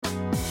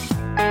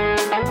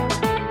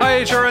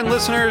HRN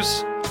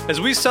listeners.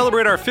 As we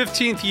celebrate our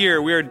 15th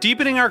year, we are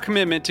deepening our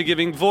commitment to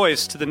giving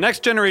voice to the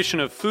next generation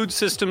of food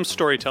systems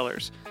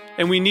storytellers,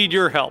 and we need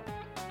your help.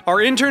 Our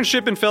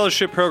internship and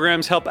fellowship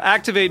programs help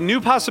activate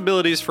new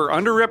possibilities for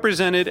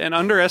underrepresented and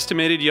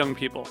underestimated young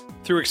people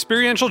through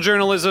experiential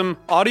journalism,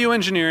 audio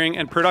engineering,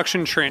 and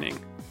production training.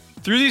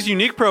 Through these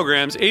unique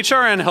programs,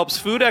 HRN helps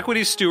food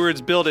equity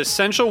stewards build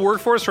essential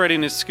workforce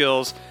readiness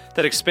skills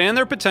that expand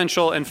their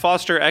potential and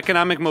foster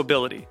economic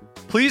mobility.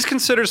 Please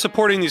consider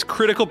supporting these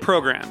critical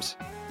programs.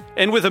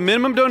 And with a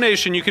minimum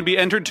donation, you can be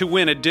entered to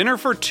win a dinner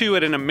for two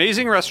at an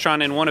amazing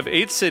restaurant in one of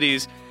 8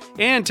 cities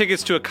and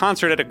tickets to a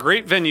concert at a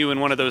great venue in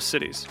one of those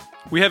cities.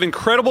 We have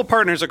incredible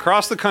partners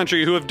across the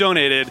country who have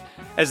donated,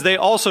 as they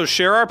also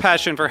share our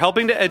passion for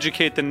helping to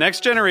educate the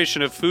next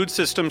generation of food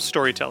systems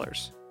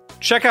storytellers.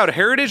 Check out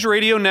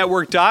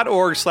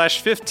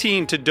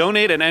heritageradionetwork.org/15 to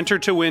donate and enter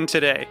to win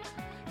today.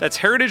 That's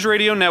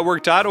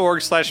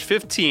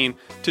heritageradionetwork.org/15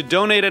 to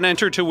donate and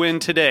enter to win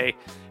today.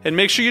 And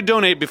make sure you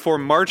donate before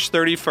March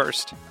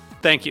 31st.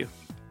 Thank you.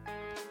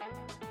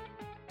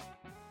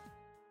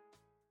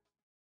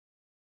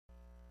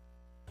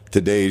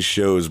 Today's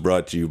show is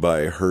brought to you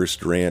by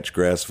Hearst Ranch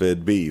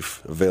Grass-Fed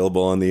Beef,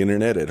 available on the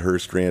internet at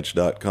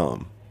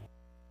HearstRanch.com.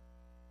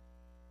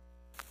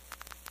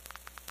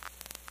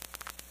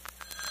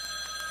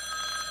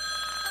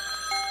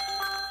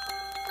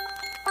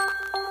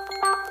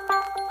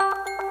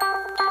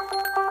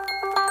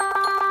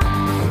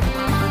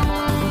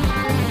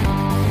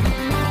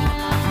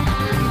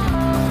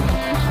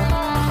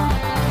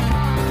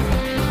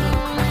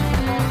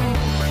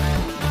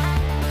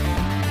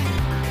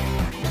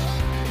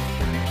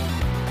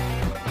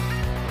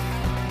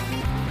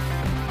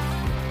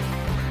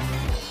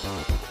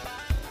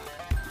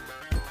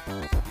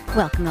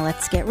 Welcome to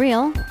Let's Get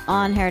Real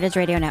on Heritage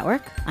Radio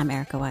Network. I'm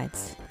Erica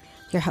Wides,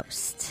 your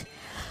host.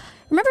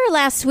 Remember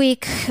last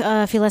week,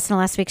 if you listened to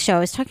last week's show, I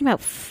was talking about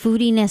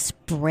foodiness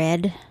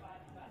bread.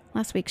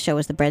 Last week's show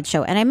was the bread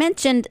show. And I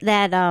mentioned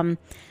that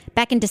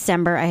back in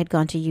December, I had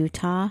gone to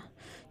Utah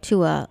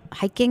to a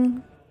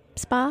hiking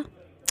spa.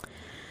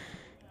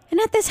 And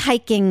at this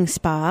hiking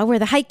spa, where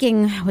the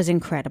hiking was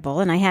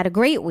incredible, and I had a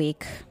great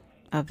week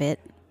of it,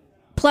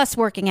 plus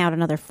working out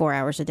another 4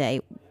 hours a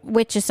day,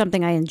 which is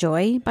something I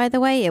enjoy, by the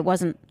way. It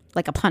wasn't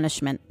like a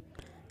punishment.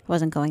 I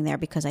wasn't going there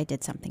because I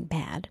did something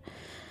bad.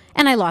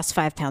 And I lost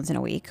 5 pounds in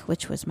a week,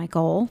 which was my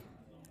goal.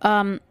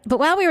 But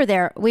while we were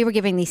there, we were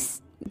given these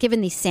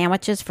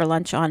sandwiches for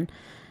lunch on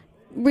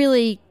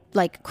really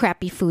like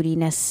crappy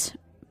foodiness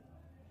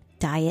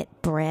diet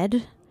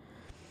bread.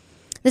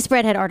 This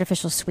bread had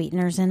artificial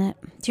sweeteners in it.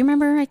 Do you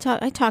remember I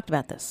talked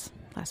about this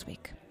last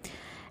week?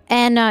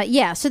 And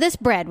so this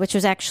bread, which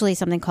was actually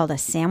something called a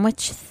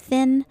sandwich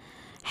thin,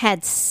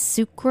 had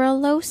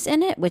sucralose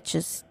in it, which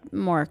is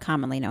more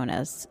commonly known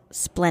as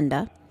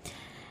Splenda.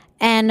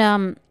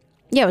 And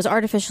it was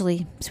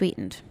artificially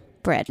sweetened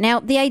bread. Now,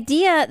 the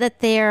idea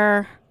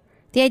there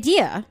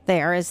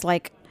is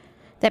like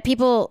that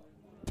people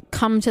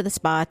come to the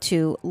spa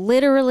to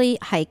literally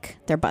hike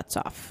their butts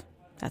off.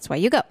 That's why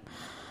you go.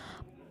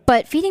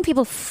 But feeding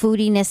people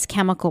foodiness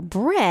chemical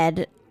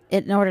bread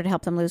in order to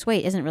help them lose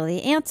weight isn't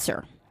really the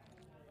answer.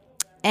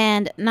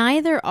 And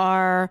neither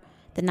are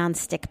the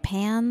nonstick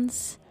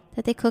pans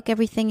that they cook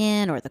everything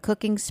in or the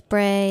cooking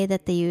spray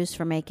that they use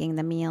for making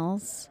the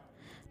meals.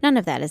 None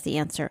of that is the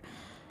answer.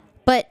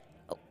 But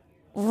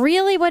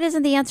really what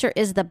isn't the answer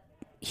is the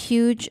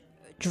huge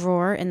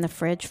drawer in the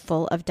fridge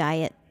full of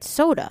diet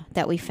soda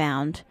that we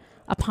found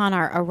upon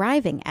our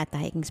arriving at the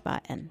hiking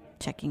spot and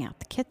checking out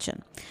the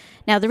kitchen.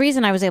 Now, the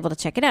reason I was able to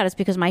check it out is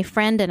because my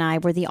friend and I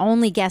were the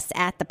only guests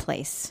at the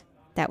place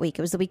that week.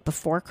 It was the week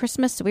before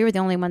Christmas, so we were the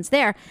only ones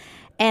there.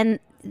 And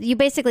you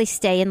basically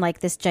stay in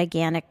like this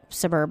gigantic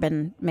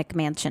suburban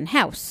McMansion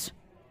house.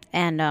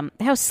 And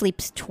the house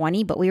sleeps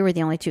 20, but we were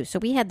the only 2. So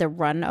we had the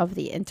run of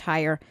the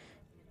entire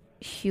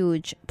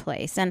huge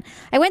place. And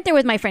I went there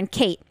with my friend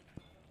Kate,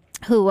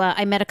 who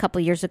I met a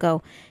couple years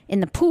ago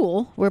in the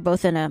pool. We're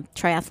both in a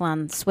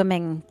triathlon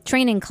swimming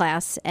training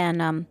class.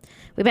 And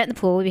we met in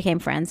the pool. We became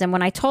friends. And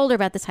when I told her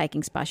about this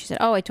hiking spot, she said,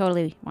 "Oh, I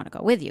totally want to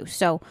go with you."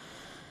 So,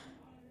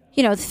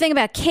 you know, the thing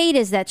about Kate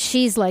is that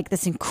she's like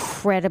this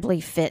incredibly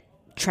fit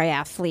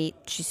triathlete.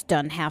 She's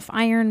done half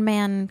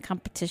Ironman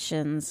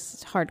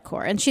competitions,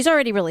 hardcore, and she's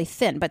already really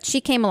thin, but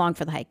she came along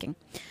for the hiking.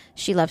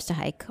 She loves to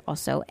hike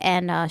also,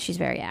 and she's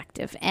very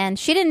active. And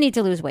she didn't need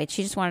to lose weight.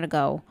 She just wanted to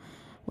go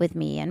with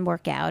me and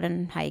work out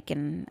and hike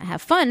and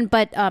have fun.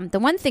 But the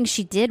one thing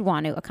she did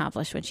want to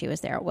accomplish when she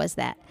was there was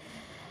that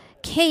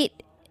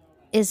Kate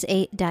is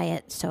a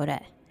diet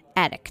soda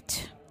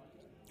addict,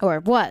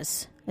 or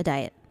was a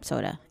diet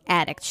soda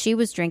addict. She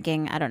was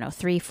drinking,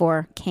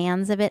 3-4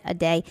 cans of it a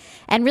day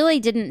and really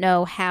didn't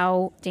know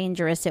how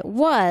dangerous it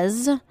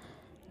was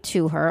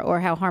to her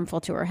or how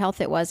harmful to her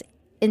health it was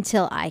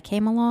until I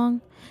came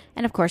along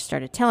and, of course,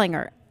 started telling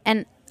her.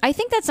 And I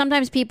think that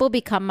sometimes people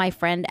become my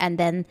friend and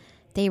then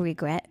they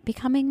regret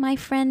becoming my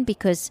friend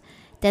because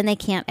then they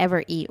can't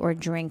ever eat or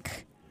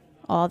drink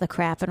all the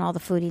crap and all the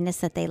foodiness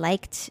that they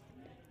liked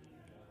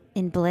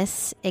in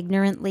bliss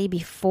ignorantly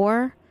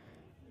before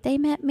they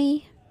met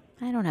me.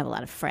 I don't have a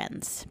lot of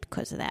friends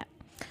because of that.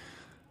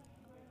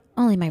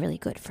 Only my really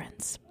good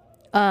friends.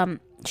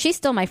 She's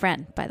still my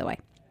friend, by the way.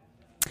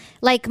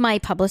 Like my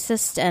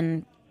publicist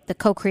and the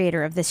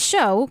co-creator of this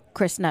show,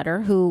 Chris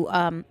Nutter, who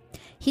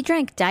he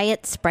drank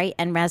Diet Sprite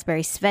and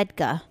Raspberry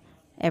Svedka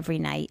every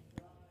night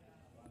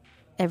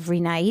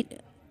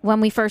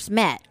when we first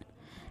met.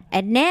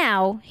 And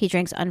now he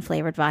drinks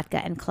unflavored vodka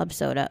and club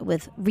soda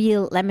with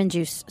real lemon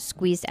juice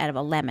squeezed out of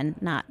a lemon,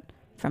 not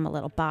from a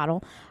little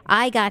bottle.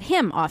 I got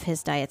him off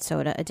his diet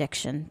soda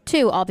addiction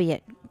too,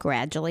 albeit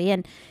gradually,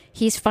 and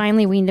he's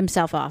finally weaned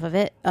himself off of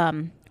it.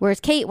 Whereas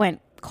Kate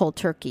went cold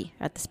turkey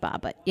at the spa,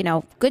 but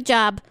good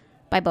job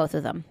by both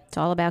of them. It's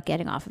all about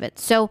getting off of it.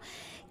 So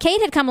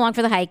Kate had come along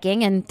for the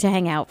hiking and to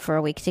hang out for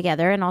a week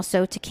together and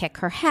also to kick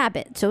her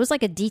habit. So it was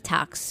like a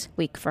detox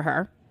week for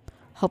her,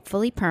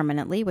 hopefully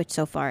permanently, which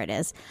so far it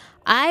is.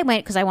 I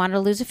went because I wanted to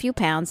lose a few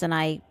pounds and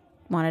I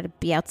wanted to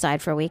be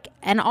outside for a week.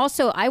 And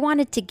also I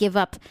wanted to give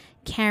up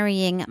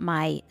carrying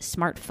my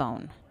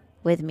smartphone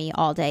with me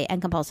all day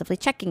and compulsively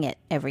checking it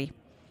every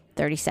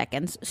 30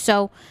 seconds.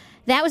 So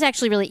that was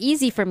actually really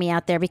easy for me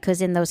out there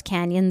because in those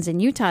canyons in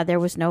Utah, there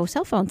was no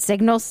cell phone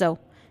signal. So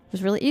it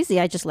was really easy.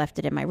 I just left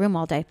it in my room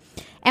all day.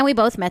 And we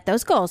both met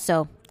those goals.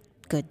 So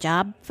good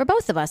job for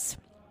both of us.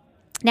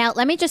 Now,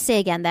 let me just say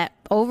again that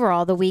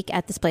overall, the week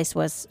at this place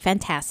was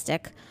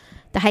fantastic.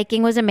 The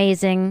hiking was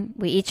amazing.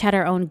 We each had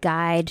our own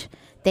guide.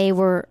 They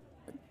were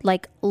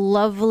like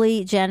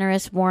lovely,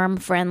 generous, warm,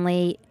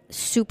 friendly,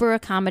 super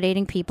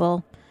accommodating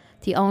people.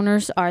 The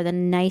owners are the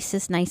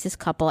nicest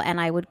couple. And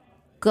I would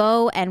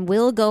go and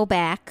will go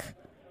back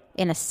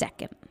in a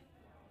second.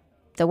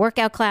 The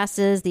workout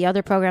classes, the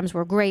other programs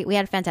were great. We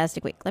had a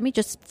fantastic week. Let me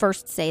just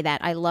first say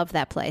that I love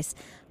that place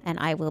and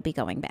I will be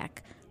going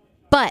back.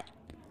 But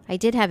I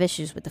did have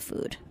issues with the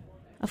food.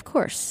 Of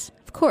course.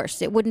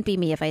 It wouldn't be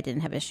me if I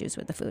didn't have issues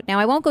with the food. Now,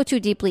 I won't go too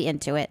deeply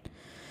into it.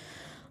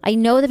 I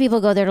know that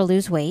people go there to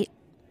lose weight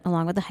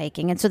along with the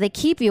hiking. And so they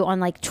keep you on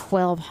like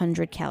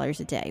 1,200 calories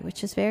a day,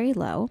 which is very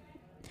low.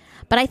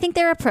 But I think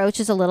their approach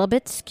is a little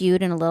bit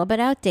skewed and a little bit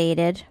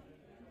outdated.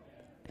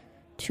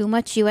 Too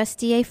much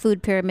USDA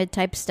food pyramid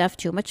type stuff,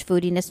 too much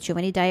foodiness, too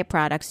many diet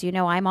products.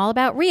 I'm all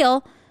about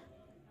real.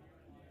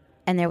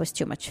 And there was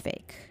too much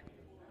fake.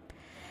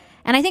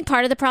 And I think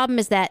part of the problem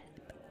is that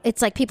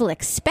it's like people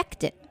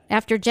expect it.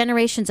 After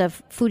generations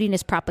of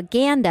foodiness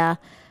propaganda,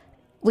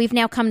 we've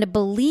now come to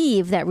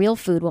believe that real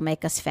food will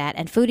make us fat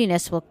and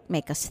foodiness will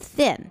make us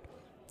thin.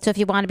 So if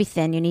you want to be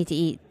thin, you need to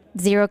eat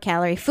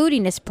 0-calorie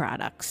foodiness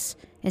products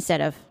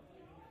instead of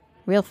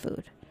real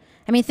food.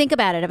 I mean, think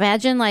about it.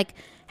 Imagine like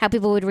how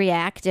people would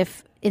react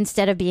if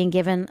instead of being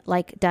given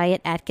like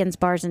Diet Atkins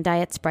bars and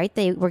Diet Sprite,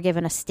 they were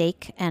given a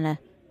steak and a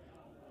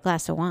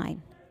glass of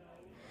wine.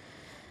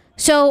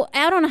 So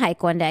out on a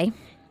hike one day,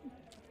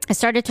 I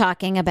started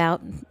talking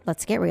about,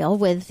 let's get real,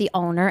 with the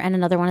owner and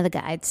another one of the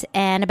guides,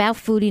 and about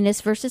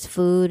foodiness versus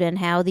food and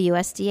how the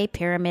USDA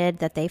pyramid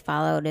that they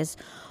followed is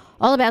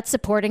all about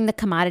supporting the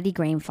commodity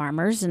grain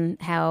farmers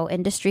and how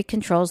industry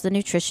controls the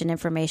nutrition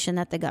information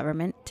that the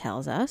government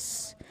tells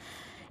us.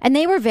 And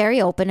they were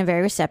very open and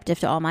very receptive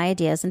to all my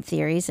ideas and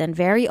theories and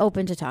very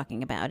open to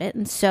talking about it.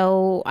 And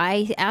so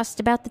I asked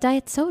about the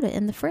diet soda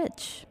in the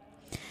fridge.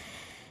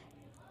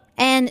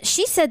 And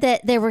she said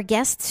that there were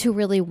guests who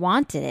really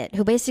wanted it,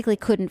 who basically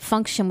couldn't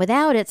function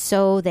without it,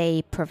 so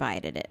they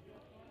provided it.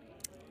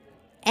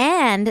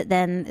 And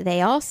then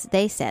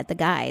they said, the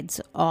guides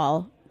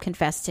all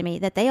confessed to me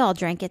that they all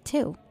drank it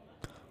too.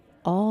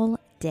 All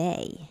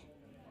day.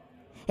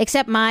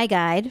 Except my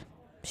guide,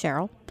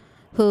 Cheryl,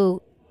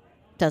 who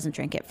doesn't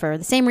drink it for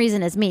the same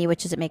reason as me,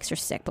 which is it makes her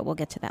sick, but we'll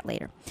get to that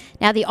later.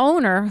 Now, the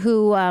owner,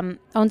 who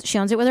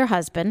owns it with her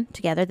husband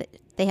together,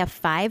 they have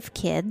 5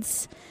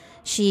 kids.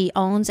 She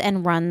owns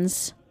and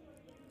runs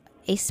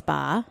a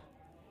spa,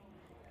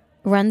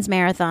 runs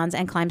marathons,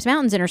 and climbs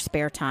mountains in her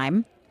spare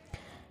time.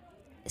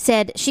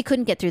 Said she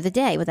couldn't get through the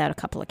day without a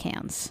couple of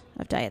cans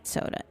of diet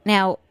soda.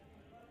 Now,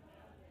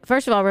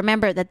 first of all,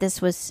 remember that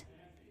this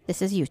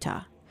is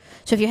Utah.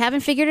 So if you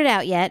haven't figured it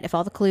out yet, if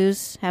all the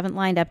clues haven't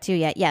lined up to you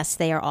yet, yes,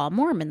 they are all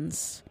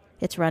Mormons.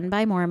 It's run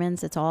by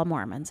Mormons. It's all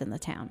Mormons in the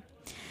town.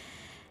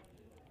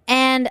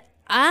 And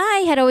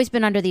I had always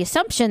been under the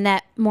assumption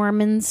that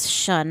Mormons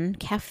shun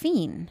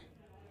caffeine.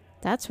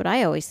 That's what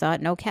I always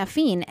thought, no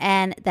caffeine.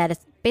 And that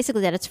it's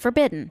basically that it's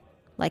forbidden,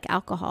 like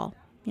alcohol.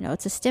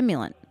 It's a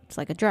stimulant. It's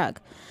like a drug.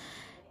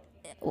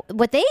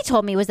 What they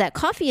told me was that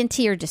coffee and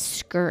tea are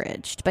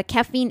discouraged, but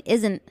caffeine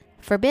isn't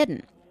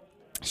forbidden.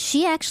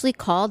 She actually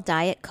called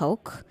Diet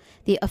Coke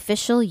the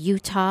official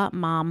Utah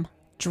mom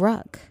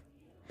drug.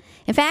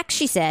 In fact,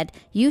 she said,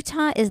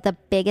 Utah is the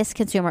biggest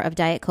consumer of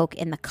Diet Coke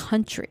in the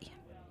country.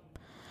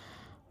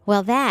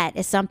 Well, that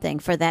is something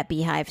for that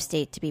beehive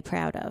state to be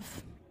proud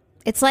of.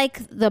 It's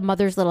like the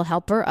Mother's Little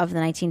Helper of the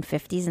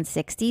 1950s and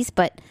 60s,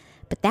 but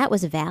that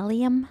was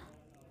Valium,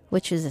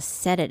 which is a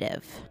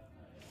sedative.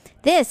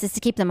 This is to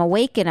keep them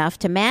awake enough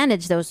to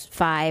manage those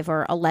 5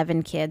 or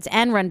 11 kids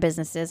and run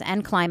businesses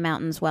and climb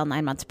mountains while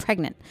 9 months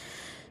pregnant.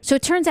 So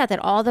it turns out that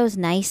all those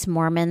nice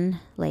Mormon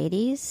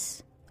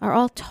ladies are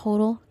all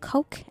total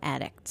Coke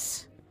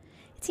addicts.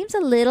 It seems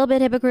a little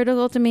bit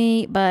hypocritical to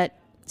me, but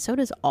so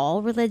does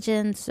all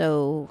religion,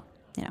 so,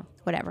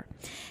 whatever.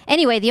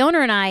 Anyway, the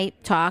owner and I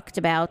talked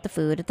about the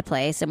food at the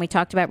place, and we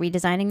talked about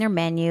redesigning their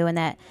menu, and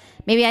that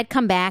maybe I'd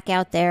come back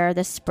out there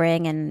this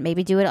spring and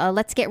maybe do a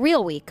Let's Get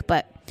Real week,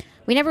 but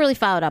we never really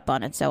followed up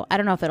on it, so I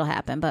don't know if it'll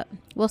happen, but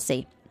we'll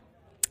see.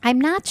 I'm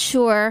not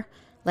sure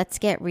Let's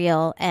Get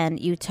Real and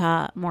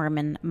Utah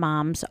Mormon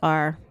moms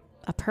are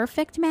a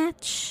perfect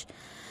match.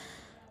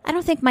 I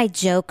don't think my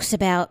jokes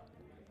about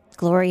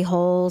glory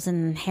holes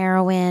and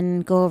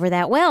heroin go over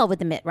that well with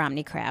the Mitt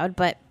Romney crowd,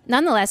 but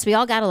nonetheless, we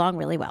all got along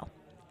really well.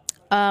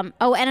 And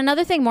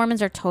another thing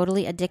Mormons are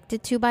totally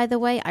addicted to, by the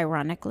way,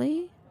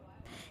 ironically,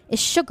 is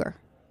sugar.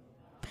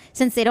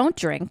 Since they don't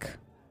drink,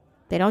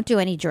 they don't do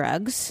any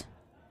drugs,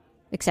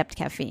 except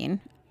caffeine,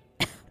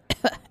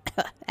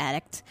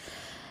 addict,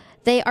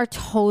 they are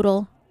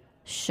total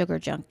sugar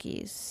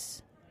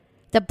junkies.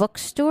 The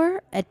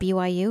bookstore at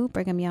BYU,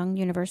 Brigham Young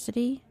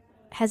University,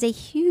 has a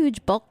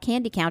huge bulk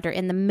candy counter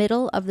in the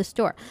middle of the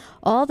store.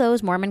 All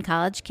those Mormon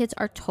college kids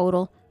are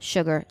total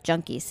sugar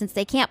junkies. Since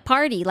they can't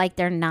party like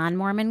their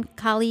non-Mormon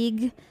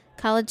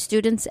college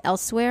students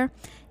elsewhere,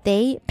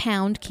 they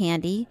pound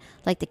candy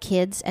like the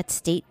kids at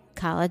state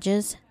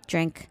colleges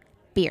drink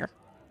beer.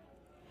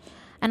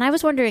 And I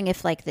was wondering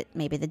if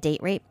maybe the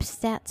date rape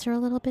stats are a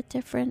little bit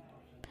different.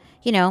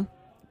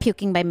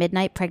 Puking by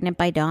midnight, pregnant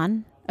by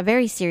dawn. A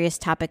very serious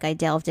topic I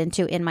delved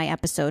into in my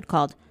episode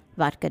called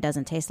Vodka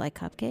Doesn't Taste Like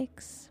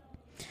Cupcakes.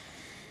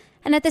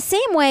 And at the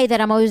same way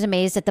that I'm always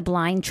amazed at the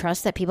blind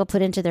trust that people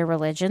put into their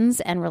religions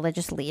and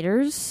religious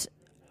leaders,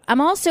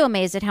 I'm also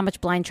amazed at how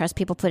much blind trust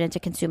people put into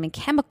consuming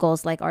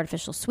chemicals like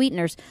artificial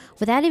sweeteners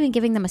without even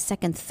giving them a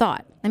second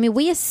thought. I mean,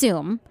 we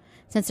assume,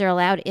 since they're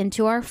allowed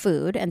into our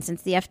food and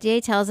since the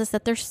FDA tells us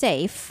that they're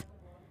safe,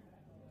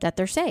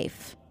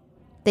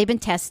 They've been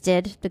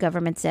tested, the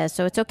government says,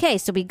 so it's okay.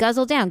 So we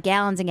guzzle down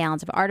gallons and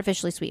gallons of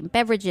artificially sweetened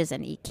beverages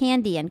and eat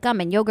candy and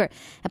gum and yogurt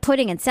and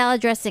pudding and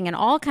salad dressing and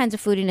all kinds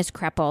of foodiness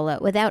crapola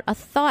without a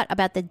thought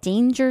about the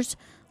dangers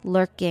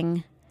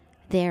lurking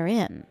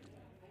therein.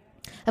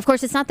 Of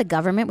course, it's not the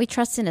government we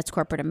trust in, it's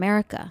corporate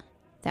America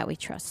that we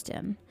trust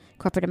in.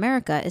 Corporate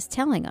America is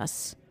telling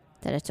us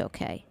that it's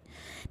okay.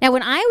 Now,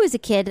 when I was a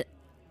kid,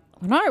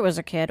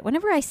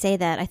 whenever I say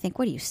that, I think,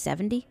 what are you,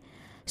 70?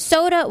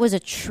 Soda was a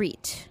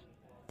treat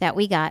that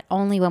we got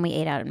only when we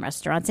ate out in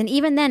restaurants. And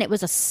even then, it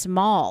was a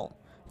small,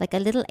 like a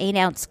little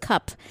 8-ounce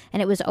cup.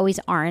 And it was always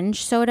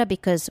orange soda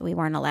because we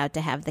weren't allowed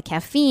to have the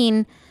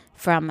caffeine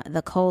from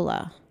the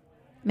cola.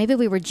 Maybe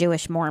we were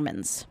Jewish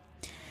Mormons.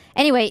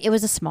 Anyway, it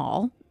was a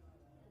small,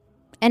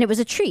 and it was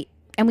a treat.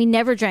 And we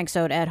never drank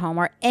soda at home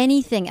or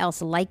anything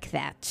else like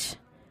that.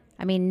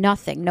 I mean,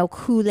 nothing. No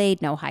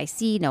Kool-Aid, no High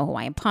C, no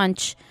Hawaiian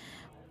Punch.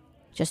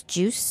 Just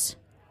juice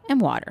and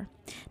water.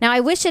 Now, I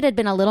wish it had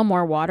been a little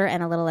more water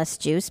and a little less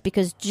juice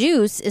because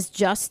juice is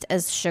just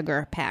as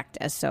sugar-packed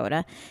as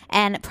soda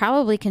and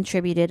probably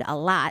contributed a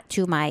lot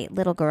to my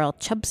little girl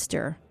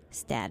chubster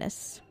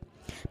status.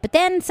 But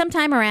then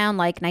sometime around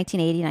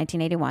 1980,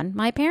 1981,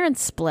 my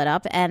parents split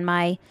up and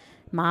my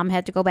mom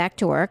had to go back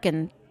to work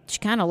and she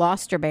kind of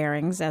lost her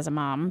bearings as a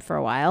mom for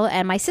a while.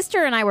 And my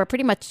sister and I were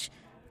pretty much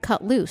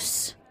cut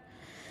loose.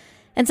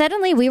 And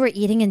suddenly we were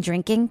eating and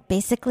drinking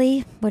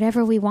basically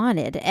whatever we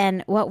wanted.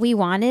 And what we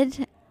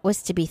wanted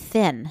was to be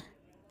thin.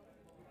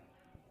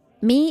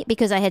 Me,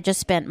 because I had just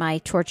spent my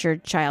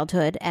tortured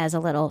childhood as a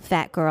little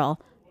fat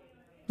girl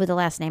with the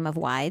last name of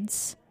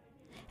Wides.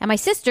 And my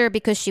sister,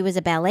 because she was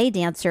a ballet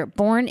dancer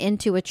born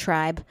into a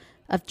tribe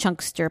of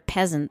chunkster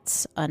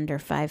peasants under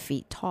 5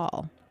 feet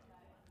tall.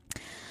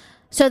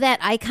 So that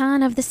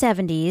icon of the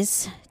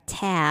 70s,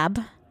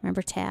 Tab,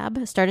 remember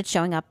Tab, started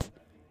showing up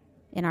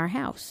in our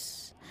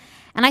house.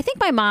 And I think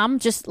my mom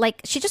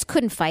she just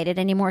couldn't fight it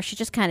anymore. She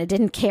just kind of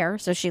didn't care,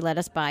 so she let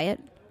us buy it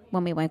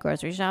when we went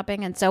grocery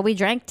shopping. And so we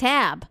drank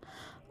Tab.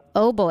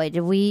 Oh boy,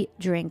 did we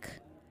drink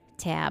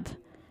Tab.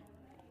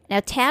 Now,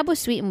 Tab was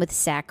sweetened with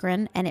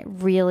saccharin, and it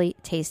really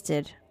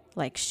tasted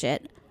like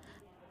shit.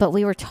 But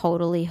we were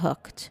totally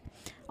hooked.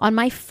 On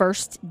my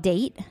first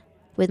date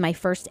with my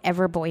first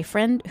ever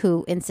boyfriend,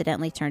 who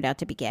incidentally turned out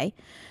to be gay,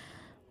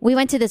 we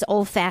went to this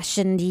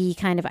old-fashioned-y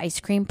kind of ice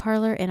cream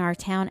parlor in our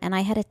town, and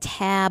I had a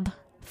Tab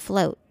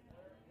float.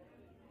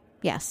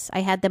 Yes,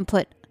 I had them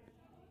put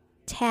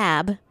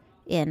Tab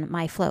in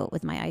my float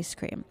with my ice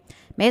cream.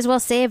 May as well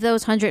save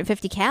those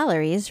 150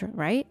 calories,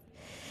 right?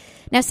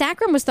 Now,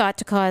 saccharin was thought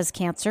to cause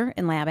cancer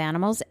in lab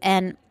animals,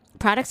 and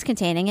products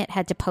containing it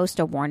had to post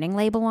a warning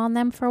label on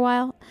them for a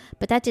while,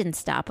 but that didn't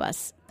stop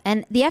us.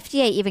 And the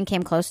FDA even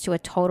came close to a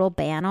total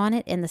ban on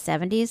it in the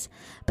 70s.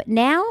 But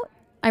now,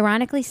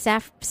 ironically,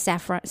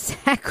 saccharin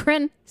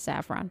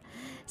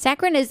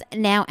is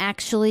now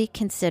actually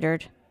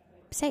considered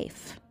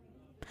safe.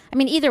 I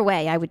mean, either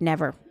way, I would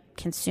never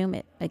consume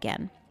it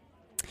again.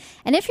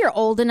 And if you're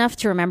old enough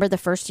to remember the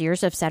first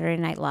years of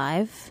Saturday Night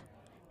Live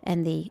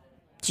and the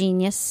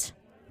genius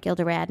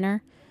Gilda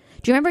Radner,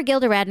 do you remember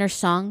Gilda Radner's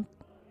song,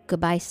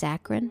 Goodbye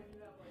Saccharin?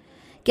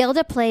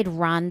 Gilda played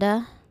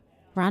Rhonda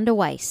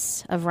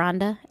Weiss of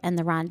Rhonda and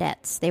the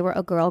Rondettes. They were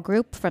a girl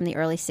group from the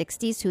early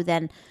 60s who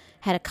then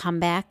had a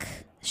comeback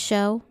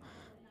show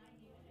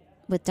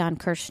with Don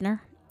Kirshner.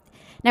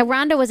 Now,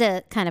 Rhonda was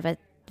a kind of a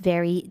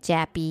very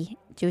jappy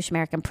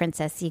Jewish-American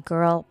princessy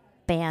girl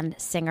band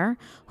singer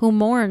who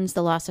mourns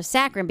the loss of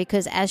saccharin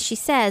because, as she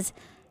says,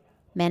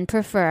 men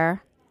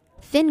prefer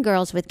thin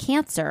girls with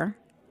cancer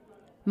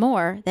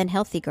more than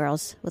healthy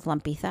girls with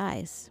lumpy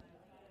thighs.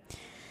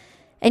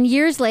 And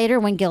years later,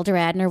 when Gilda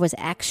Radner was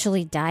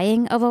actually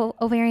dying of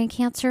ovarian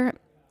cancer,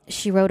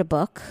 she wrote a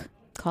book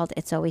called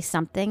It's Always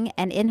Something.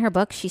 And in her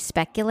book, she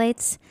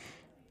speculates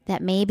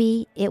that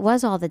maybe it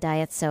was all the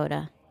diet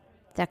soda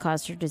that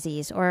caused her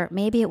disease, or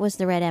maybe it was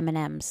the red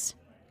M&Ms.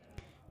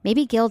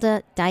 Maybe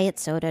Gilda diet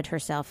soda'd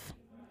herself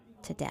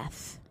to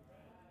death.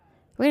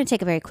 We're going to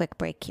take a very quick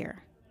break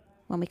here.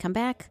 When we come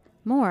back,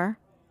 more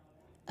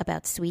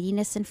about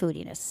sweetiness and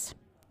foodiness.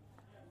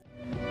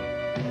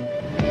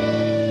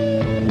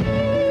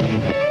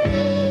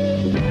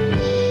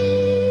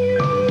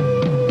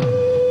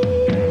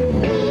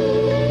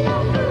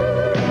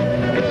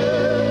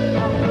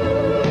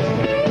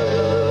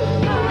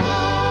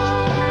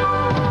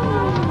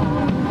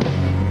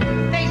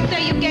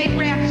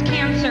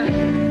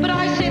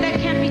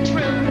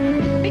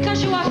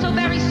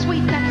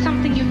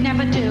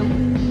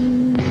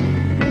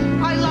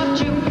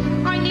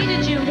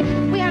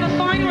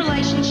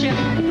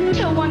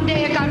 Till one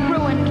day it got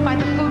ruined by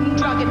the Food and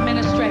Drug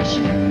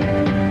Administration.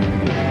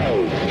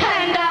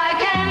 And I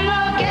can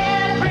look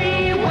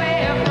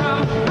everywhere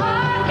from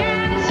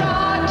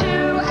Arkansas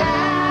to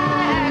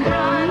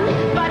Akron,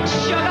 but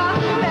sugar,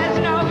 there's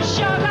no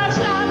sugar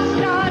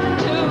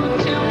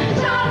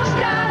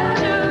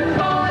substitute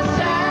for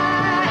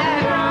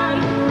saccharin.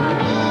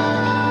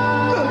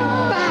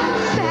 Goodbye,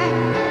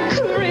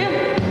 saccharin.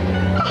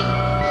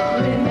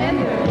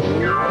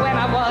 Remember when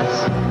I was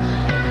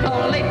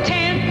only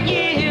 10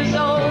 years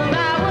old,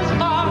 I was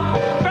far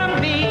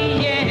from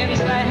being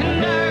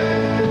slender.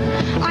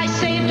 I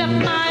saved up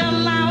my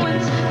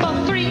allowance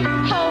for 3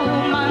 whole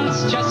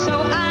months just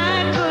so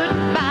I could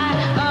buy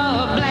a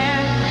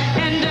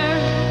blender.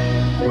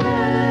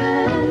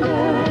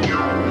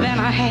 Then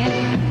I had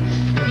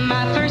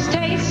my first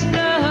taste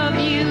of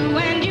you,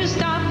 and you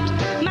stopped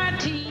my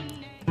teen.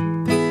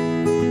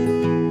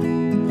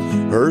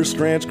 Hearst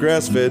Ranch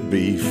grass-fed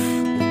beef.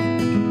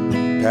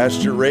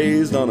 Pasture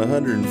raised on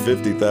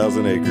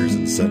 150,000 acres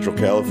in Central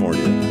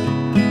California.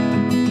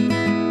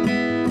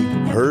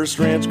 Hearst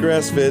Ranch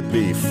grass-fed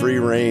beef, free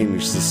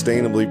range,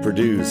 sustainably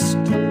produced,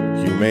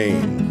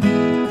 humane.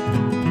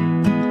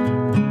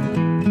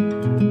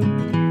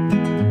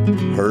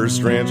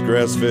 Hearst Ranch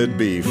grass-fed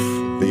beef,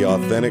 the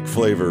authentic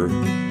flavor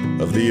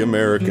of the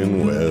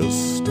American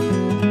West.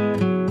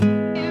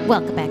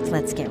 Welcome back to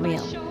Let's Get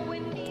Real.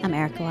 I'm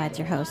Erica Wides,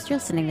 your host. You're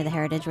listening to the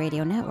Heritage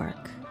Radio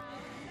Network.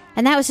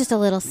 And that was just a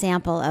little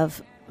sample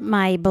of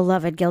my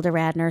beloved Gilda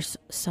Radner's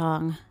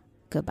song,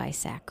 Goodbye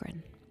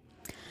Saccharin.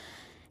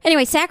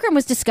 Anyway, saccharin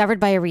was discovered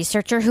by a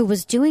researcher who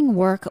was doing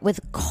work with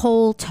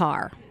coal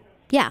tar.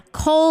 Yeah,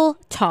 coal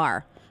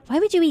tar. Why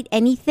would you eat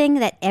anything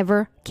that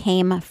ever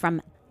came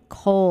from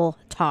coal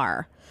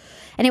tar?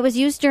 And it was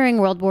used during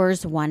World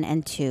Wars I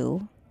and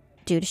II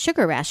due to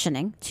sugar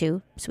rationing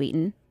to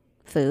sweeten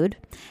food.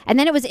 And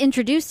then it was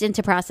introduced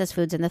into processed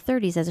foods in the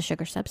 30s as a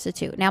sugar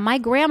substitute. Now, my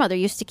grandmother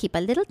used to keep a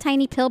little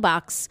tiny pill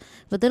box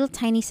with little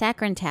tiny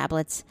saccharin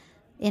tablets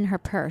in her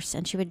purse,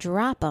 and she would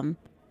drop them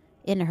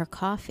into her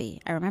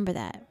coffee. I remember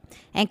that.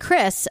 And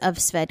Chris of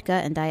Svedka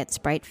and Diet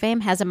Sprite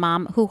fame has a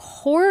mom who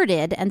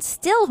hoarded and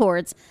still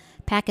hoards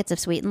packets of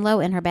Sweet and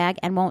Low in her bag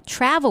and won't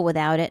travel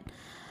without it,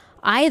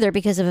 either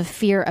because of a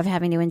fear of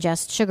having to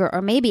ingest sugar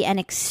or maybe an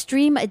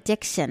extreme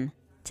addiction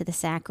to the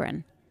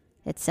saccharin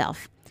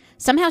itself.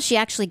 Somehow she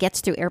actually gets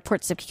through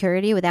airport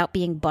security without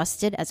being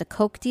busted as a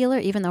Coke dealer,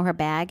 even though her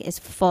bag is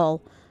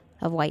full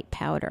of white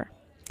powder.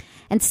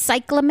 And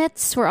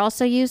cyclamits were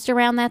also used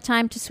around that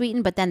time to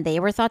sweeten, but then they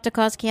were thought to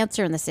cause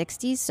cancer in the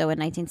 60s. So in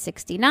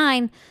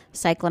 1969,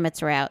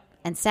 cyclamits were out,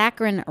 and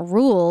saccharin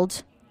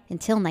ruled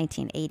until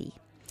 1980.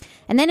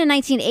 And then in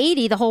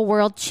 1980, the whole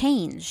world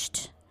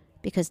changed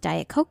because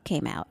Diet Coke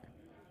came out.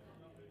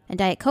 And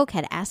Diet Coke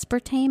had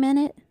aspartame in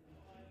it,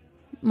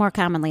 more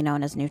commonly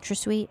known as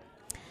NutraSweet.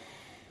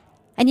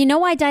 And you know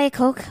why Diet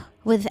Coke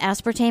with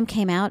aspartame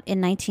came out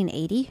in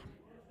 1980?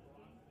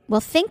 Well,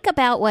 think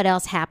about what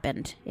else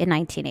happened in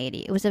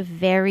 1980. It was a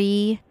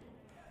very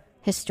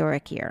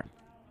historic year.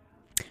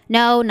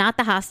 No, not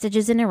the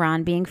hostages in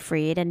Iran being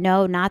freed, and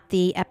no, not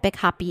the epic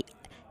hockey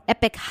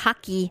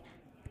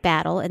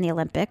battle in the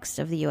Olympics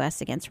of the U.S.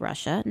 against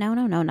Russia. No,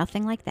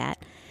 nothing like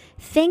that.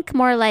 Think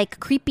more like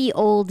creepy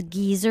old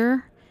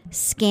geezer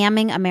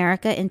scamming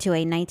America into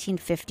a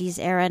 1950s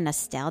era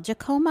nostalgia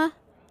coma.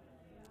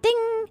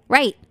 Ding!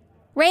 Right.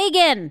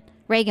 Reagan!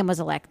 Reagan was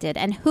elected.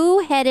 And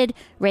who headed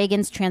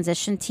Reagan's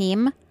transition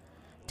team?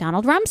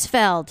 Donald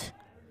Rumsfeld.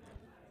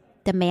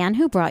 The man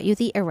who brought you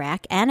the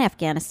Iraq and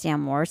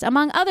Afghanistan wars,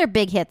 among other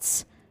big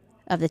hits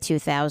of the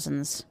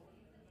 2000s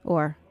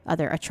or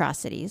other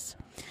atrocities.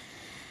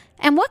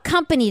 And what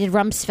company did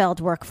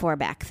Rumsfeld work for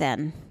back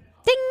then?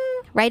 Ding!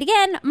 Right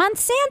again,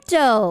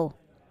 Monsanto.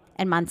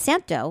 And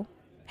Monsanto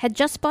had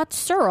just bought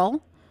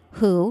Searle,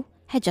 who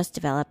had just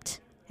developed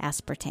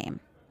aspartame.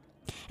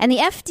 And the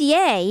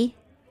FDA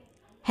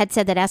had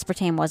said that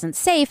aspartame wasn't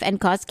safe and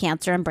caused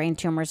cancer and brain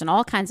tumors and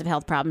all kinds of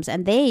health problems,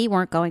 and they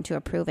weren't going to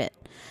approve it.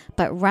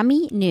 But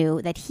Rummy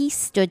knew that he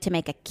stood to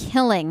make a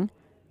killing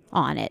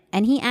on it,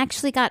 and he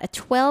actually got a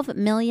 $12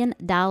 million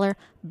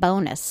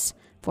bonus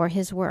for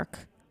his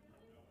work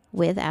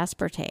with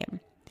aspartame.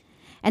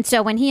 And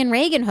so when he and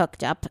Reagan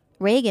hooked up,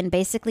 Reagan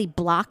basically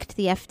blocked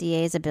the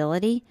FDA's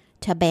ability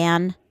to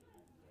ban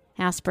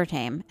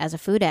aspartame as a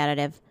food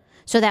additive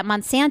so that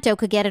Monsanto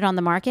could get it on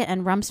the market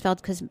and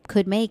Rumsfeld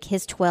could make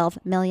his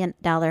 $12 million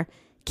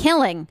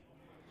killing,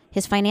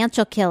 his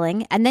financial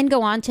killing, and then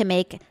go on to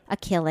make a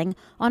killing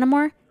on a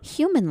more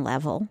human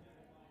level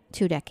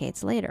 2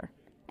 decades later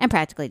and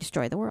practically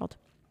destroy the world.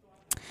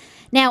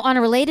 Now, on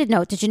a related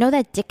note, did you know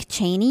that Dick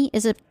Cheney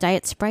is a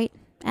Diet Sprite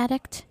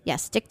addict?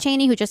 Yes, Dick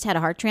Cheney, who just had a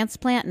heart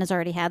transplant and has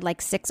already had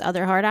like 6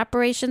 other heart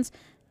operations,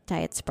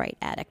 Diet Sprite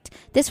addict.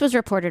 This was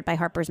reported by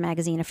Harper's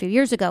Magazine a few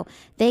years ago.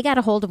 They got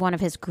a hold of one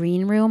of his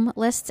green room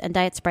lists, and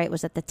Diet Sprite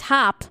was at the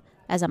top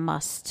as a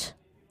must.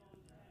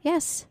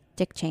 Yes,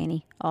 Dick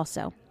Cheney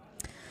also.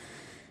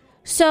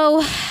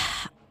 So,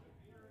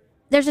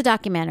 there's a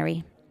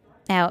documentary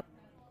out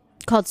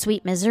called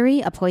Sweet Misery,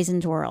 A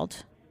Poisoned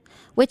World,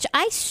 which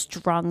I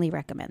strongly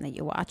recommend that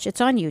you watch. It's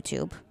on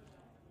YouTube.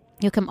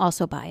 You can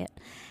also buy it.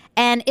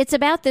 And it's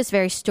about this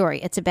very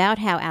story. It's about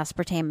how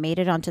aspartame made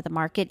it onto the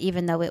market,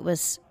 even though it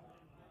was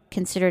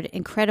considered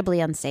incredibly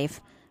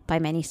unsafe by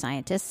many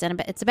scientists.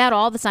 And it's about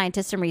all the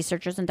scientists and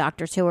researchers and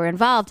doctors who were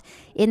involved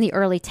in the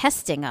early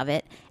testing of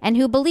it and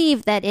who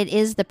believe that it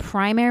is the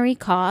primary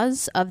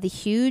cause of the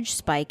huge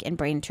spike in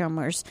brain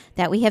tumors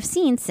that we have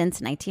seen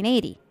since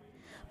 1980.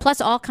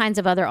 Plus all kinds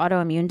of other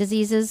autoimmune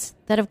diseases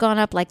that have gone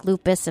up, like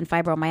lupus and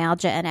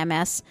fibromyalgia and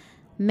MS.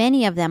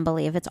 Many of them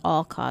believe it's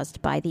all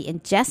caused by the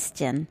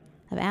ingestion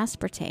of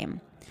aspartame.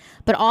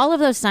 But all of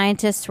those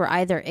scientists were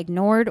either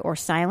ignored or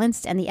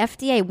silenced, and the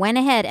FDA went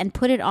ahead and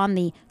put it on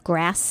the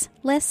GRAS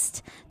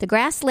list. The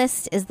GRAS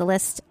list is the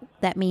list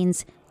that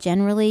means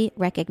generally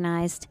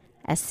recognized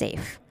as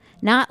safe.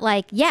 Not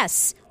like,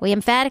 yes, we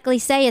emphatically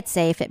say it's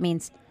safe. It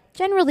means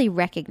generally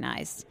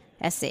recognized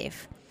as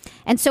safe.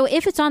 And so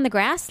if it's on the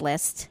GRAS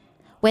list,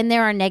 when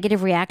there are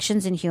negative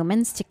reactions in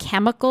humans to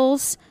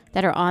chemicals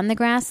that are on the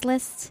GRAS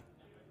list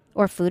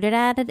or food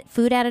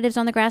additives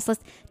on the GRAS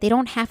list, they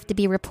don't have to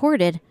be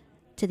reported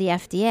to the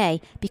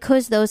FDA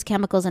because those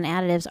chemicals and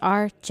additives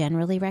are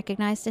generally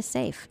recognized as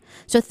safe.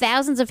 So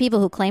thousands of people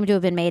who claim to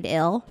have been made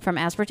ill from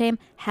aspartame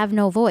have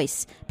no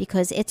voice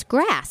because it's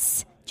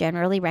GRAS,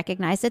 generally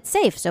recognized as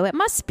safe. So it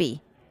must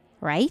be,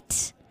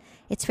 right?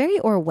 It's very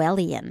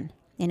Orwellian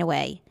in a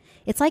way.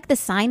 It's like the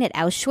sign at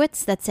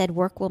Auschwitz that said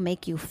work will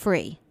make you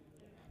free.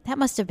 That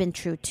must have been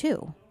true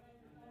too,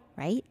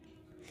 right?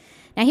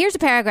 Now here's a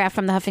paragraph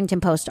from the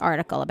Huffington Post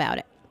article about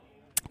it.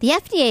 The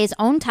FDA's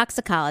own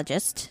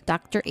toxicologist,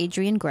 Dr.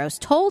 Adrian Gross,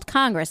 told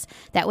Congress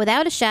that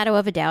without a shadow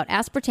of a doubt,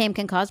 aspartame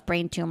can cause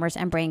brain tumors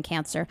and brain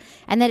cancer,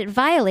 and that it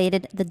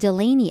violated the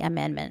Delaney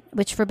Amendment,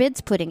 which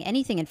forbids putting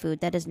anything in food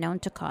that is known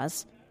to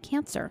cause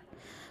cancer.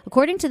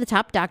 According to the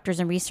top doctors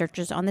and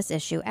researchers on this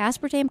issue,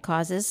 aspartame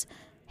causes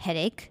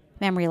headache,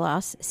 memory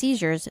loss,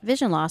 seizures,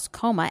 vision loss,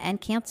 coma, and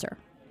cancer.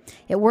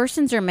 It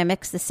worsens or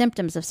mimics the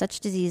symptoms of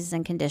such diseases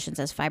and conditions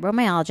as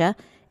fibromyalgia,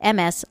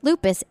 MS,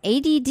 lupus,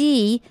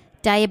 ADD,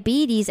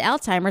 diabetes,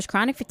 Alzheimer's,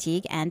 chronic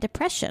fatigue, and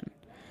depression.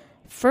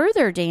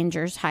 Further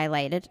dangers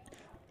highlighted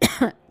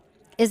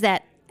is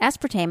that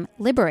aspartame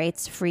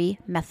liberates free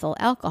methyl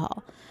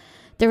alcohol.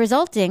 The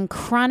resulting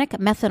chronic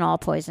methanol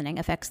poisoning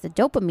affects the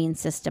dopamine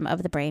system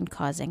of the brain,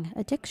 causing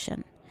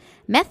addiction.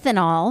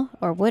 Methanol,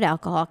 or wood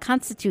alcohol,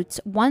 constitutes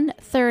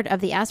 1/3 of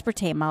the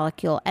aspartame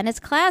molecule and is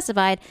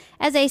classified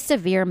as a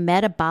severe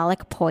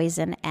metabolic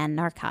poison and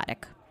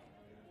narcotic.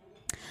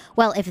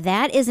 Well, if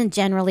that isn't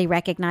generally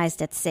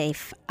recognized as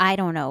safe, I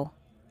don't know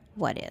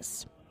what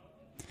is.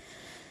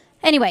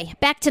 Anyway,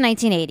 back to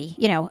 1980,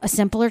 a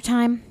simpler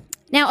time.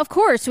 Now, of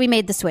course, we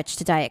made the switch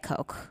to Diet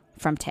Coke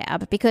from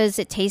Tab because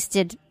it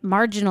tasted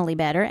marginally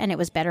better and it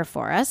was better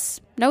for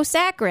us. No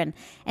saccharin.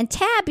 And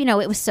Tab,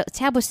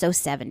 Tab was so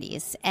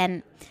 70s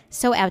and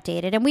so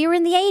outdated, and we were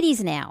in the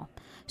 80s now.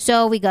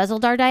 So we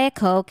guzzled our Diet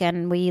Coke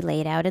and we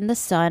laid out in the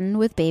sun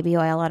with baby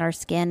oil on our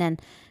skin,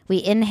 and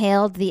we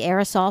inhaled the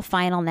aerosol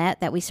Final Net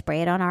that we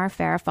sprayed on our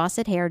Farrah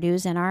Fawcett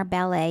hairdos and our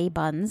ballet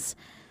buns,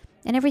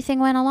 and everything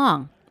went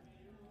along.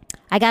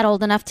 I got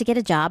old enough to get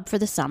a job for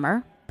the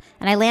summer,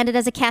 and I landed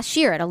as a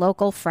cashier at a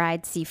local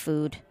fried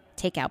seafood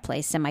takeout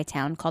place in my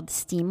town called the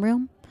Steam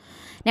Room.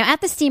 Now,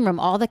 at the Steam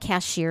Room, all the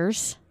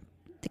cashiers,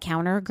 the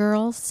counter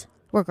girls,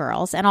 were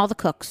girls, and all the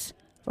cooks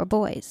were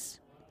boys.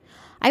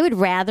 I would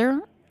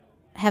rather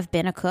have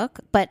been a cook,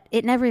 but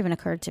it never even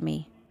occurred to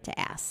me to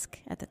ask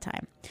at the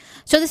time.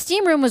 So the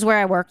Steam Room was where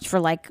I worked for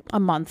like a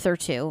month or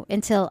two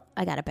until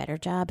I got a better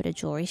job at a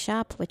jewelry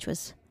shop, which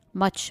was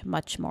much,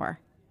 much more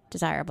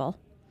desirable.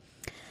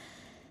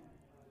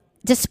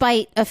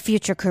 despite a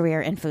future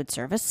career in food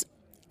service.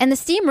 And the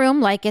steam room,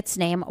 like its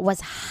name,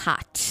 was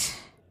hot.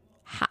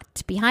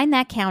 Hot. Behind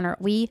that counter,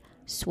 we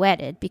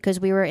sweated because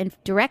we were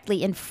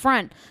directly in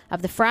front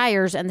of the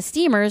fryers and the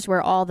steamers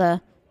where all the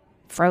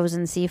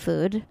frozen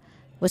seafood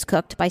was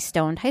cooked by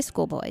stoned high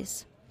school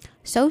boys.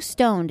 So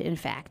stoned, in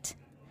fact,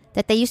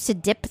 that they used to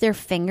dip their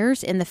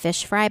fingers in the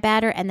fish fry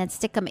batter and then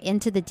stick them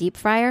into the deep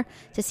fryer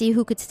to see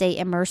who could stay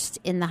immersed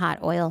in the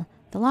hot oil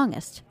the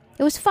longest.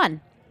 It was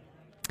fun.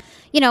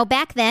 You know,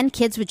 back then,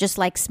 kids would just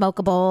like smoke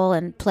a bowl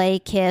and play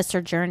Kiss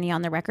or Journey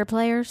on the record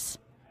players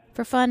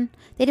for fun.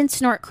 They didn't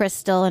snort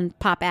Crystal and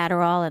pop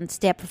Adderall and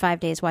stay up for 5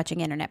 days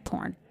watching internet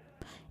porn.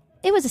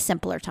 It was a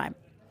simpler time.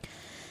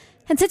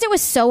 And since it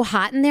was so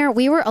hot in there,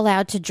 we were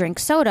allowed to drink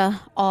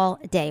soda all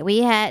day.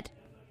 We had,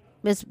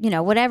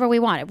 whatever we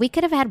wanted. We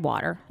could have had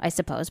water, I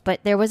suppose, but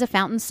there was a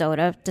fountain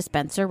soda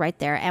dispenser right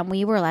there, and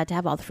we were allowed to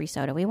have all the free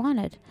soda we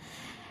wanted.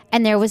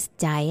 And there was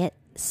Diet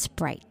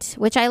Sprite,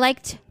 which I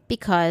liked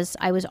because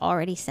I was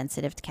already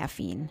sensitive to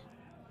caffeine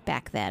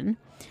back then.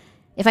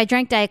 If I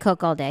drank Diet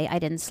Coke all day, I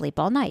didn't sleep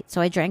all night. So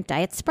I drank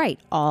Diet Sprite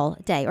all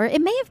day. Or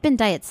it may have been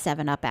Diet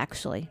 7-Up,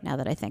 actually, now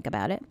that I think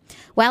about it.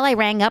 While I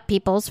rang up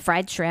people's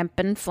fried shrimp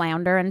and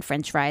flounder and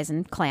french fries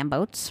and clam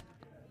boats.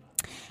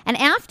 And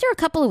after a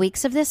couple of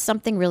weeks of this,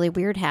 something really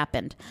weird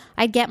happened.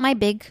 I'd get my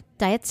big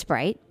Diet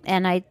Sprite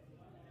and I'd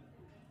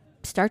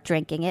start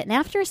drinking it. And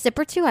after a sip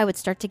or two, I would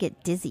start to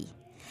get dizzy.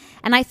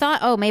 And I thought,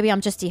 oh, maybe I'm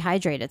just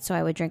dehydrated, so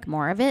I would drink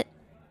more of it.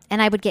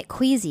 And I would get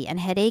queasy and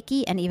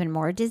headachy and even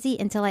more dizzy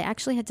until I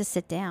actually had to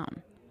sit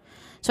down.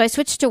 So I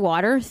switched to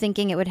water,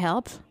 thinking it would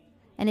help,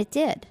 and it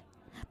did.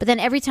 But then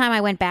every time I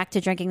went back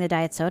to drinking the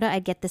diet soda,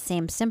 I'd get the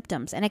same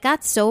symptoms. And it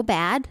got so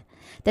bad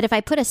that if I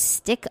put a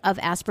stick of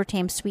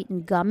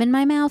aspartame-sweetened gum in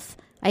my mouth,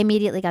 I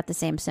immediately got the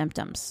same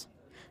symptoms.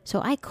 So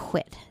I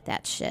quit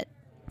that shit.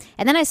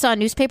 And then I saw a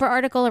newspaper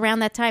article around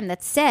that time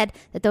that said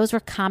that those were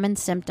common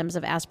symptoms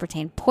of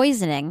aspartame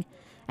poisoning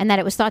and that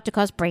it was thought to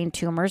cause brain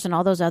tumors and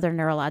all those other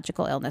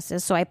neurological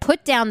illnesses. So I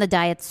put down the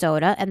diet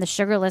soda and the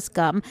sugarless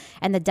gum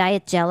and the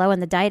diet Jell-O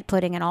and the diet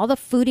pudding and all the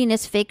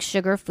foodiness fake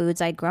sugar foods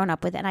I'd grown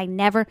up with, and I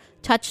never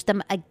touched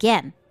them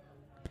again.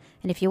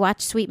 And if you watch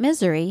Sweet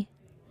Misery,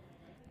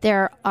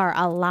 there are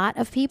a lot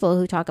of people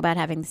who talk about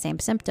having the same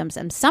symptoms,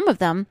 and some of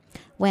them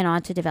went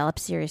on to develop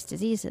serious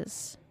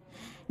diseases.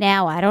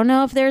 Now, I don't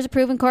know if there's a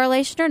proven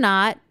correlation or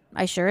not.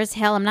 I sure as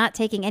hell am not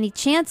taking any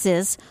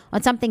chances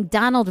on something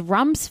Donald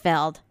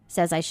Rumsfeld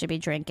says I should be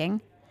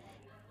drinking.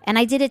 And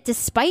I did it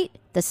despite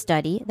the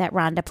study that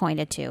Rhonda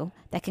pointed to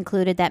that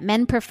concluded that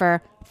men prefer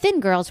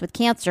thin girls with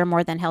cancer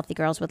more than healthy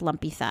girls with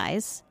lumpy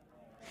thighs.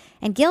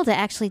 And Gilda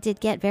actually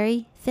did get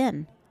very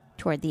thin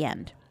toward the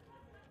end.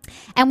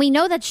 And we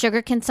know that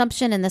sugar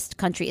consumption in this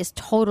country is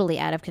totally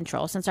out of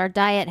control since our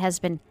diet has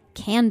been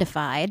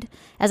candified,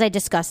 as I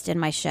discussed in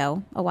my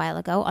show a while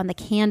ago on the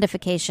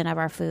candification of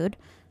our food.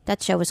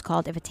 That show was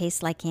called If It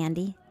Tastes Like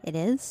Candy, It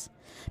Is.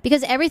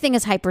 Because everything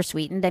is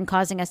hyper-sweetened and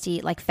causing us to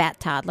eat like fat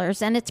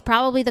toddlers, and it's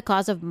probably the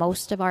cause of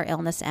most of our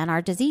illness and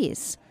our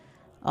disease.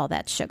 All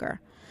that sugar.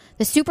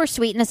 The super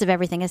sweetness of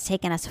everything has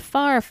taken us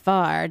far,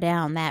 far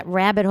down that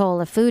rabbit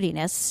hole of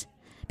foodiness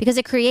because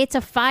it creates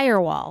a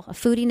firewall, a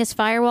foodiness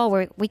firewall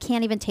where we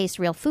can't even taste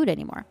real food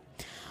anymore.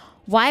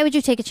 Why would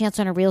you take a chance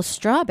on a real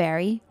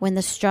strawberry when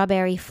the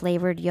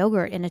strawberry-flavored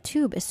yogurt in a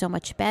tube is so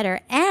much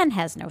better and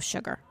has no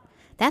sugar?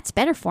 That's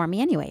better for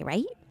me anyway,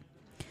 right?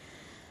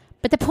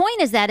 But the point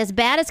is that as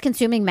bad as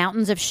consuming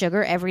mountains of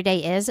sugar every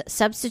day is,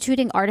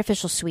 substituting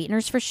artificial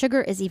sweeteners for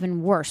sugar is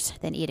even worse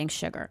than eating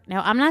sugar.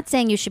 Now, I'm not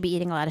saying you should be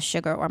eating a lot of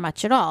sugar or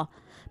much at all,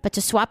 but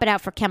to swap it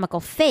out for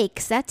chemical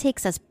fakes, that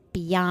takes us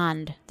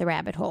beyond the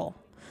rabbit hole,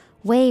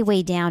 way,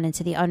 way down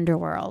into the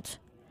underworld,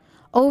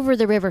 over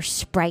the river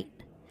Sprite,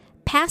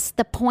 past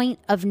the point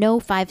of no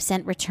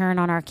 5-cent return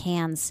on our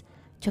cans,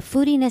 to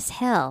foodiness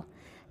hell,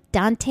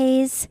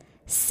 Dante's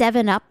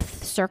 7-Up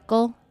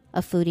circle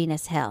of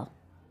foodiness hell.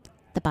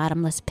 The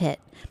bottomless pit.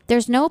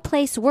 There's no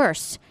place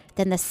worse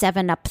than the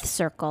 7-Up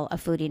circle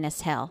of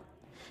foodiness hell.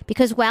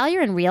 Because while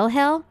you're in real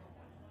hell,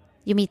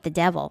 you meet the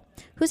devil,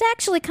 who's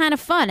actually kind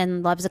of fun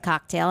and loves a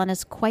cocktail and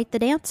is quite the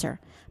dancer.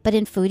 But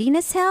in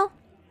foodiness hell,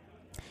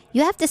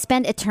 you have to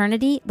spend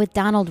eternity with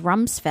Donald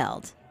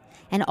Rumsfeld.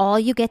 And all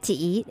you get to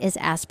eat is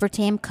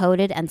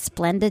aspartame-coated and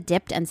Splenda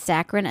dipped and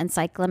saccharin and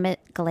cyclamen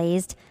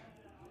glazed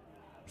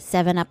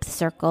 7-Up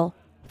circle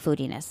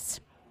foodiness.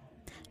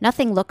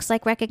 Nothing looks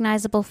like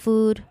recognizable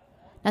food.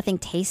 Nothing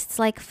tastes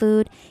like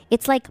food.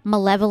 It's like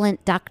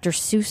malevolent Dr.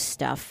 Seuss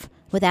stuff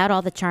without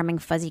all the charming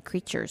fuzzy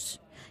creatures.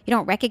 You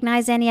don't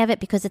recognize any of it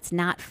because it's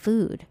not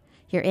food.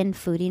 You're in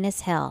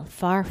foodiness hell,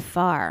 far,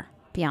 far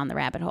beyond the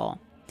rabbit hole.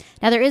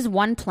 Now, there is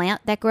one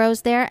plant that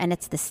grows there, and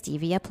it's the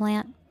stevia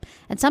plant.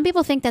 And some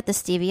people think that the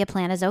stevia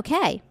plant is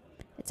okay.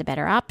 It's a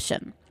better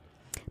option.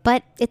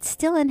 But it's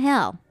still in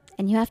hell,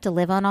 and you have to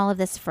live on all of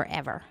this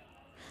forever.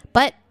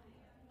 But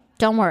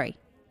don't worry,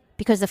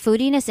 because the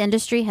foodiness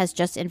industry has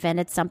just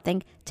invented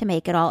something to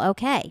make it all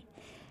okay.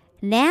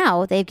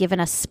 Now they've given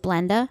us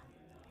Splenda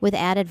with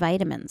added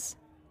vitamins.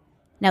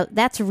 Now,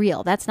 that's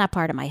real. That's not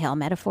part of my hell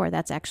metaphor.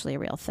 That's actually a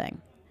real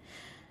thing.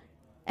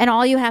 And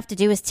all you have to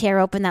do is tear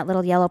open that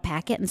little yellow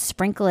packet and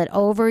sprinkle it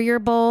over your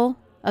bowl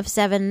of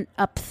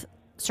 7-Up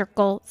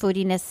Circle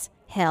Foodiness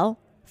Hell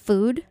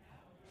food,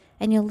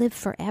 and you'll live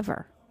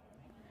forever.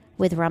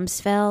 With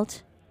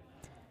Rumsfeld,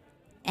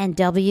 and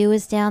W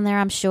is down there,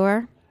 I'm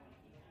sure,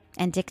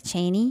 and Dick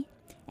Cheney,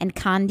 and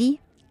Condi.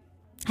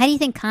 How do you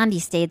think Condi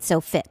stayed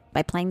so fit?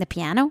 By playing the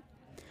piano?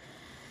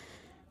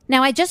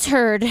 Now, I just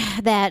heard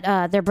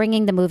that they're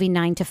bringing the movie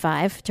 9 to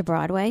 5 to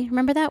Broadway.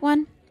 Remember that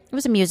one? It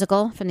was a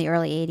musical from the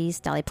early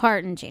 80s. Dolly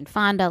Parton, Jane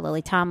Fonda,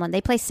 Lily Tomlin.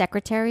 They play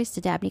secretaries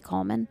to Dabney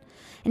Coleman.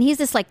 And he's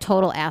this like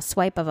total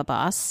asswipe of a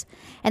boss.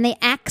 And they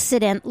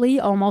accidentally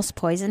almost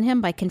poison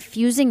him by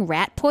confusing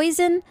rat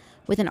poison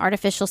with an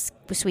artificial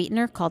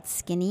sweetener called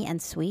Skinny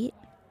and Sweet.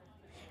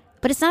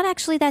 But it's not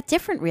actually that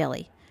different,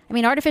 really. I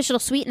mean, artificial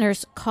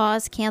sweeteners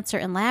cause cancer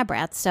in lab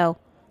rats, so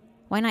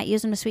why not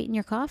use them to sweeten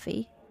your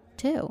coffee,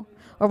 too?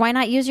 Or why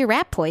not use your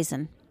rat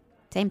poison?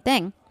 Same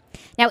thing.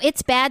 Now,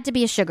 it's bad to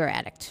be a sugar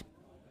addict.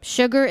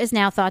 Sugar is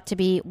now thought to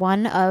be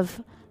one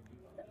of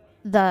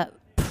the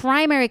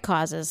primary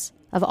causes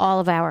of all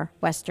of our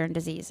Western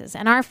diseases.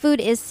 And our food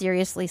is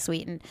seriously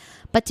sweetened.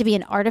 But to be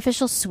an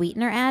artificial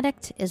sweetener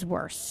addict is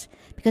worse,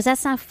 because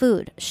that's not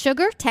food.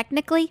 Sugar,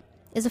 technically,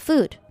 is a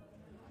food.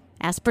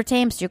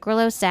 Aspartame,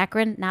 sucralose,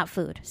 saccharin, not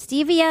food.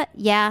 Stevia,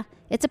 yeah,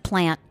 it's a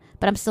plant,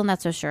 but I'm still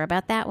not so sure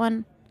about that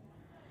one.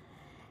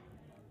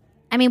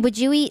 I mean, would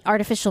you eat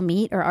artificial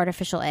meat or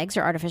artificial eggs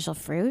or artificial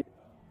fruit?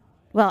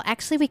 Well,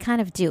 actually, we kind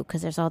of do,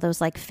 because there's all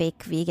those like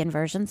fake vegan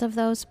versions of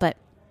those, but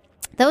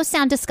those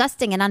sound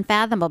disgusting and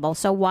unfathomable.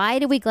 So why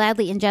do we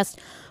gladly ingest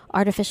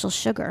artificial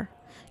sugar?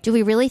 Do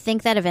we really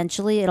think that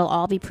eventually it'll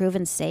all be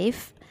proven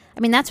safe? I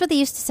mean, that's what they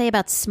used to say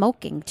about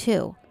smoking,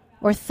 too,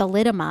 or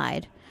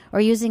thalidomide, or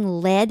using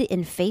lead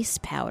in face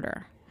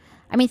powder.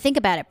 I mean, think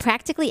about it.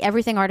 Practically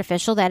everything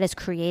artificial that is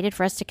created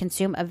for us to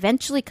consume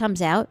eventually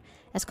comes out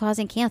as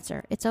causing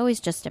cancer. It's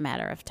always just a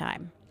matter of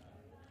time.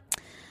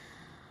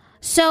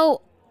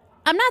 So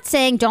I'm not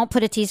saying don't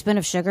put a teaspoon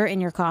of sugar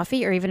in your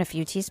coffee or even a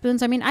few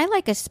teaspoons. I mean, I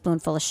like a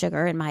spoonful of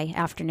sugar in my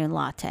afternoon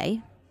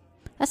latte.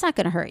 That's not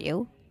going to hurt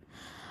you.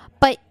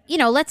 But, you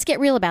know, let's get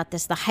real about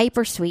this. The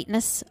hyper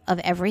sweetness of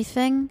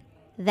everything,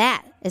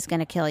 that is going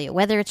to kill you,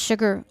 whether it's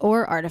sugar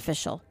or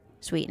artificial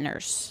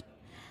sweeteners.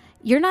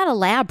 You're not a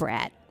lab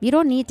rat. You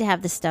don't need to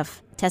have this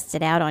stuff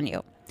tested out on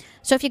you.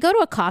 So if you go to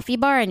a coffee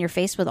bar and you're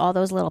faced with all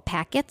those little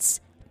packets,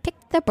 pick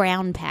the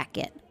brown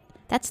packet.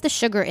 That's the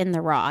sugar in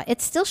the raw.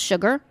 It's still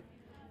sugar,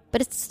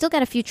 but it's still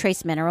got a few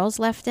trace minerals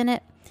left in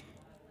it.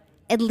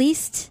 At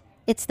least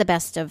it's the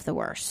best of the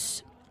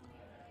worst.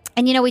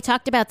 And, you know, we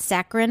talked about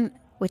saccharin,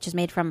 which is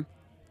made from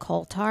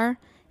coal tar,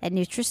 and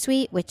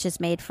NutraSweet, which is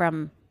made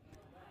from,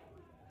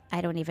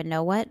 I don't even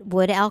know what,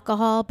 wood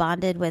alcohol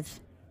bonded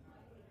with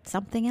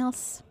something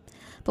else.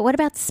 But what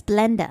about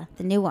Splenda,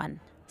 the new one?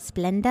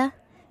 Splenda?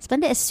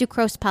 Splenda is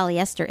sucrose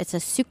polyester. It's a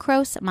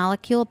sucrose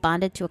molecule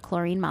bonded to a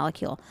chlorine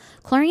molecule.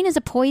 Chlorine is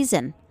a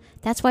poison.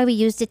 That's why we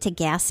used it to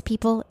gas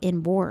people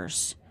in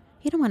wars.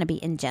 You don't want to be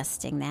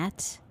ingesting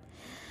that.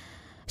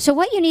 So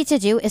what you need to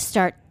do is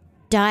start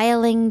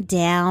dialing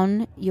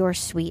down your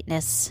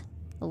sweetness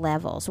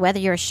levels. Whether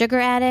you're a sugar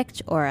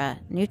addict or a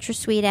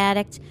NutraSweet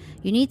addict,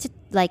 you need to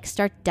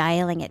start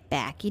dialing it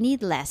back. You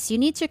need less. You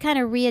need to kind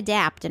of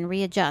readapt and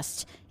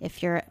readjust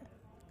if you're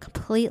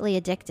completely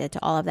addicted to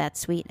all of that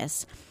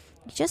sweetness.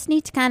 You just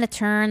need to kind of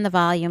turn the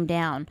volume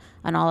down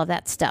on all of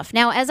that stuff.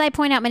 Now, as I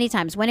point out many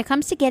times, when it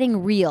comes to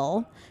getting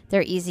real, there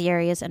are easy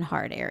areas and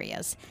hard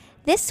areas.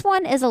 This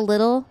one is a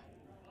little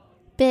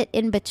bit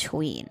in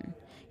between.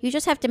 You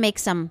just have to make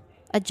some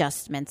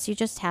adjustments. You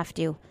just have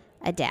to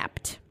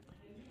adapt.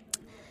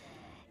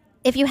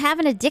 If you have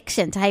an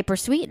addiction to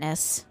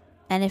hypersweetness,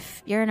 and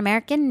if you're an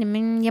American, I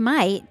mean, you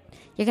might,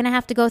 you're going to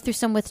have to go through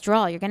some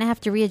withdrawal. You're going to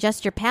have to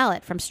readjust your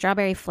palate from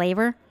strawberry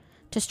flavor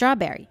to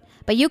strawberry.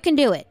 But you can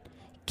do it.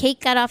 Kate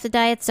got off the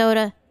diet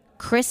soda.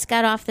 Chris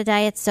got off the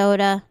diet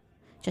soda.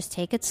 Just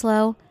take it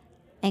slow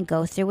and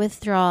go through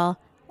withdrawal,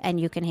 and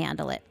you can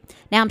handle it.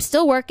 Now, I'm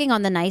still working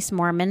on the nice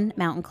Mormon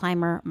mountain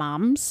climber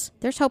moms.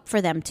 There's hope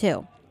for them,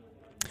 too.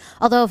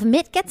 Although if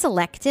Mitt gets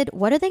elected,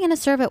 what are they going to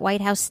serve at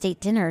White House state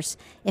dinners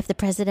if the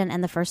president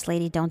and the first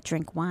lady don't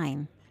drink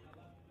wine?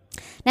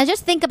 Now,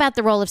 just think about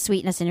the role of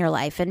sweetness in your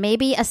life and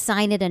maybe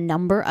assign it a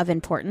number of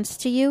importance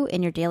to you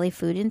in your daily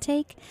food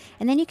intake,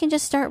 and then you can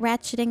just start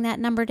ratcheting that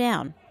number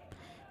down.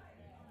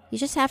 You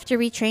just have to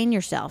retrain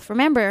yourself.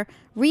 Remember,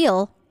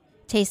 real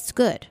tastes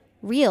good.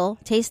 Real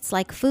tastes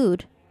like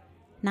food,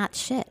 not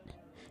shit.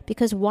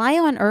 Because why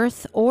on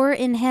earth or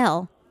in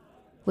hell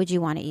would you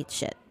want to eat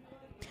shit?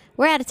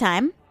 We're out of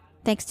time.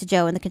 Thanks to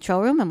Joe in the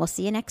control room, and we'll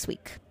see you next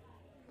week.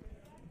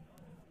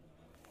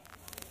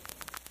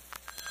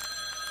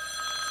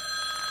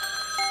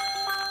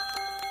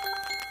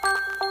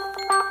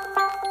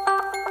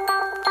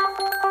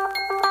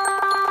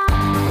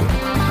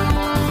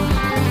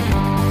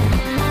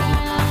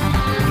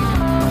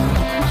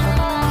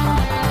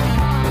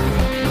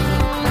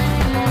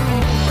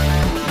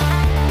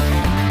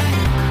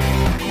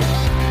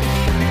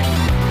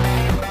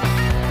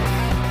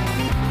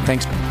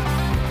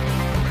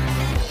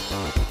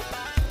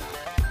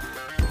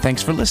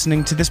 Thanks for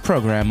listening to this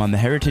program on the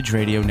Heritage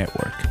Radio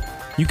Network.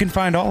 You can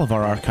find all of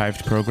our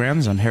archived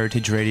programs on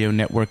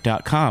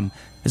heritageradionetwork.com,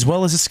 as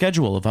well as a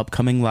schedule of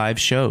upcoming live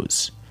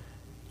shows.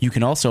 You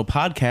can also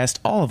podcast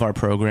all of our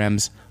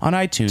programs on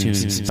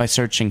iTunes by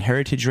searching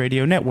Heritage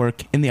Radio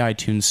Network in the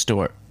iTunes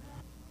Store.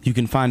 You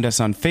can find us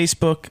on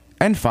Facebook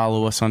and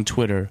follow us on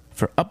Twitter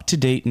for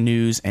up-to-date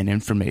news and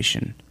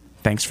information.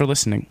 Thanks for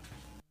listening.